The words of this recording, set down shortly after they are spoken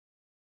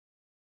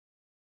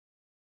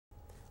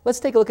Let's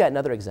take a look at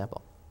another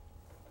example.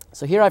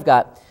 So here I've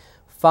got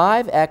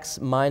 5x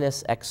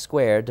minus x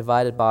squared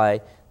divided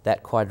by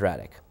that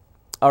quadratic.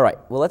 All right,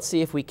 well, let's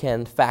see if we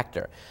can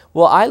factor.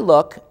 Well, I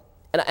look,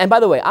 and by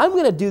the way, I'm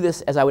going to do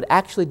this as I would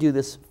actually do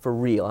this for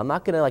real. I'm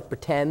not going to like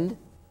pretend.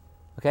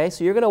 Okay,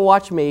 so you're going to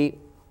watch me,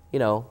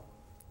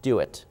 do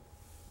it.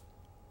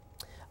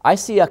 I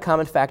see a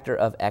common factor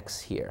of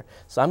x here.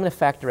 So I'm going to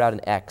factor out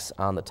an x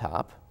on the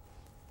top.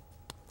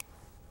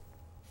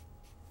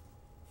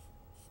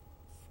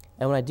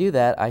 And when I do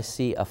that, I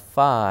see a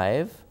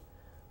 5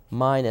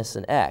 minus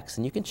an x.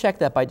 And you can check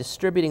that by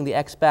distributing the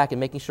x back and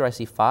making sure I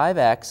see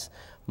 5x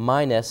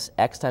minus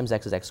x times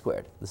x is x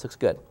squared. This looks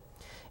good.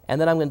 And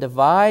then I'm going to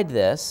divide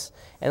this,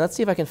 and let's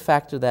see if I can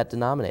factor that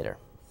denominator.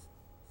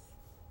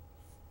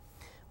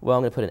 Well,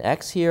 I'm going to put an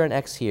x here and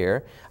x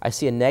here. I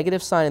see a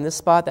negative sign in this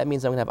spot. That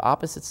means I'm going to have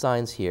opposite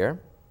signs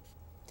here.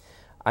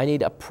 I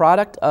need a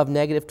product of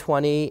negative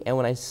 20, and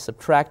when I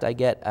subtract, I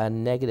get a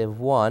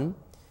negative 1.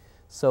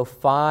 So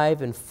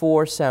 5 and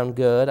 4 sound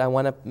good. I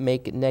want to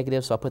make it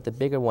negative, so I'll put the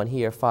bigger one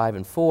here, 5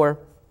 and 4.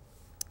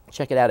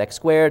 Check it out, x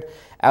squared.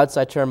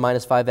 Outside term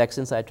minus 5x,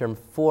 inside term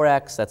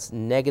 4x. That's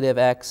negative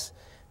x,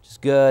 which is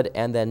good,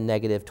 and then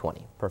negative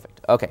 20.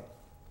 Perfect. Okay.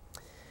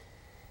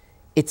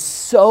 It's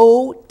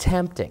so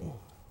tempting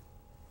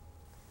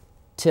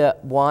to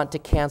want to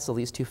cancel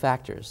these two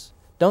factors.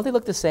 Don't they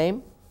look the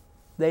same?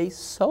 They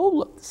so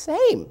look the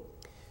same.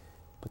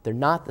 But they're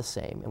not the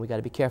same, and we've got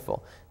to be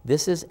careful.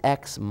 This is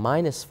x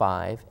minus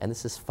 5, and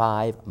this is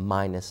 5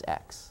 minus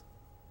x.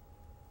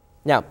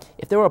 Now,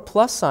 if there were a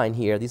plus sign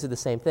here, these are the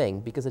same thing,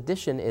 because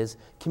addition is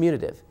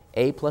commutative.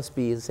 A plus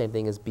b is the same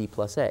thing as b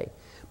plus a.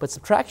 But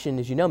subtraction,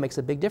 as you know, makes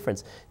a big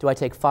difference. Do I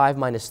take 5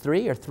 minus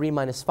 3 or 3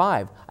 minus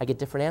 5? I get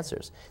different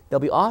answers. They'll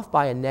be off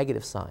by a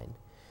negative sign.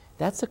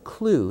 That's a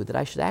clue that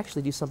I should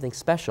actually do something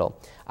special.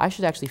 I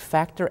should actually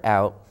factor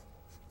out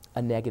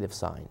a negative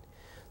sign.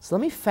 So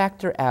let me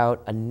factor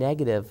out a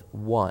negative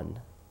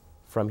 1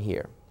 from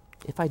here.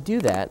 If I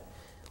do that,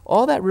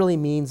 all that really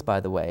means,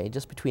 by the way,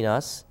 just between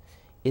us,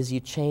 is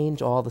you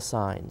change all the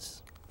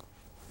signs.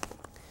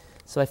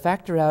 So I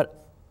factor out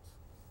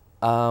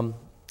a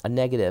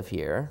negative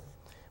here.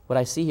 What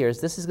I see here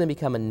is this is going to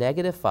become a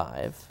negative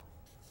 5,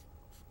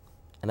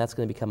 and that's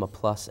going to become a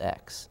plus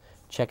x.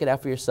 Check it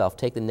out for yourself.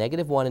 Take the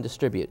negative 1 and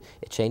distribute.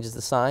 It changes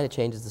the sign. It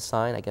changes the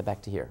sign. I get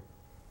back to here.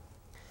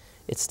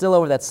 It's still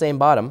over that same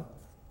bottom.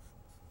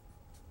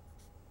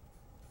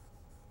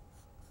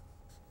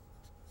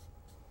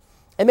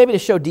 And maybe to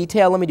show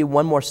detail, let me do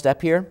one more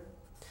step here.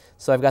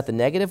 So I've got the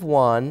negative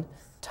 1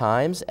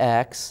 times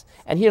x.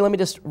 And here, let me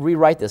just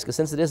rewrite this, because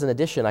since it is an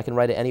addition, I can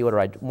write it any order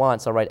I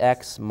want. So I'll write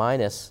x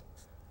minus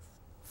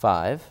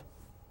 5.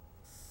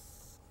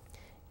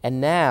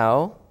 And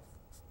now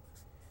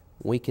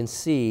we can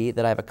see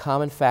that I have a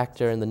common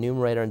factor in the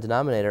numerator and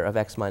denominator of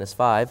x minus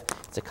 5.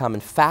 It's a common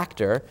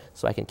factor,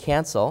 so I can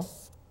cancel,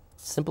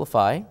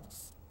 simplify.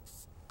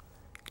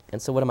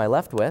 And so what am I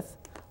left with?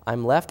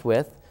 I'm left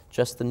with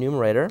just the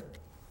numerator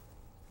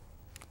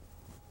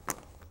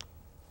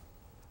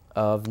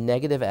of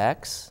negative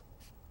x,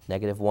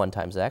 negative 1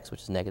 times x,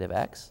 which is negative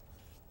x,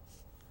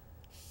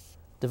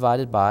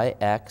 divided by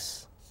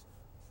x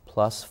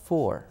plus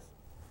 4.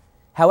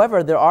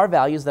 However, there are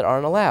values that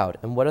aren't allowed.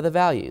 And what are the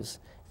values?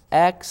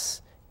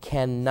 X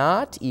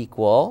cannot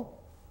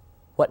equal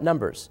what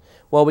numbers?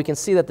 Well, we can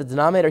see that the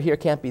denominator here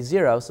can't be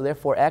 0, so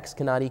therefore x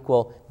cannot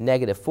equal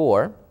negative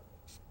 4.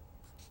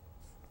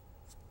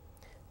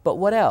 But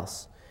what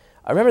else?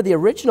 Remember, the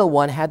original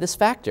one had this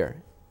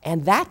factor,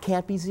 and that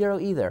can't be 0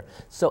 either.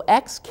 So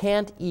x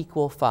can't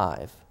equal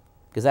 5,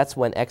 because that's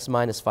when x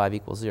minus 5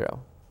 equals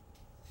 0.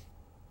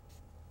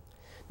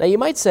 Now you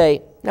might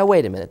say, now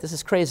wait a minute, this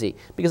is crazy,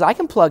 because I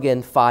can plug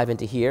in 5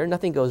 into here,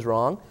 nothing goes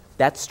wrong.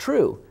 That's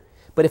true.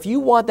 But if you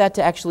want that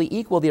to actually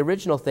equal the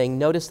original thing,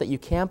 notice that you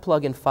can't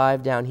plug in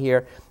 5 down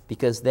here,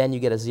 because then you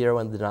get a 0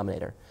 in the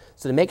denominator.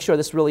 So to make sure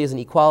this really is an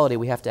equality,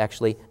 we have to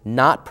actually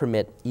not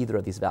permit either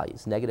of these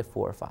values, negative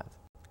 4 or 5.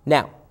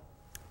 Now,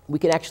 we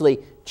can actually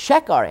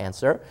check our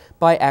answer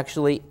by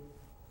actually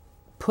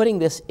putting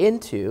this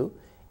into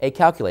a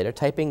calculator,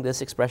 typing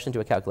this expression into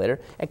a calculator,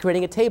 and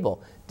creating a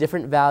table,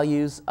 different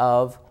values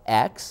of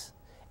x,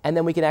 and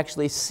then we can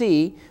actually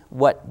see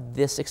what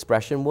this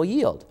expression will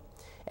yield.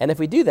 And if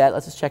we do that,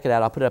 let's just check it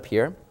out. I'll put it up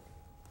here.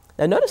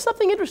 Now notice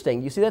something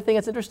interesting. You see that thing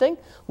that's interesting?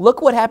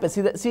 Look what happens.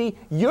 See,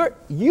 you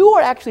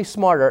are actually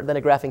smarter than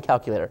a graphing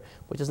calculator,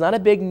 which is not a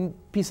big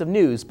piece of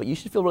news, but you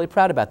should feel really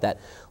proud about that.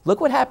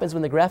 Look what happens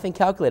when the graphing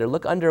calculator,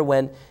 look under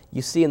when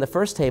you see in the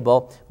first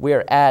table,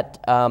 we're at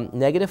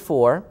negative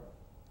 4.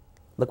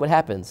 Look what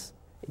happens.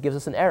 It gives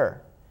us an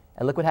error.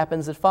 And look what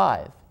happens at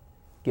 5. It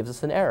gives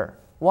us an error.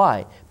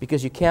 Why?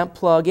 Because you can't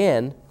plug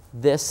in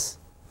this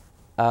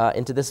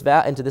into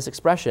this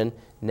expression,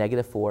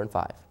 negative 4 and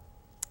 5.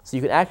 So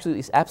you can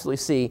actually absolutely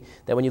see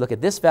that when you look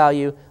at this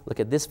value,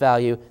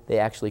 they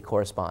actually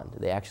correspond.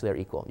 They actually are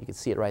equal. You can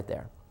see it right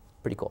there.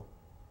 Pretty cool.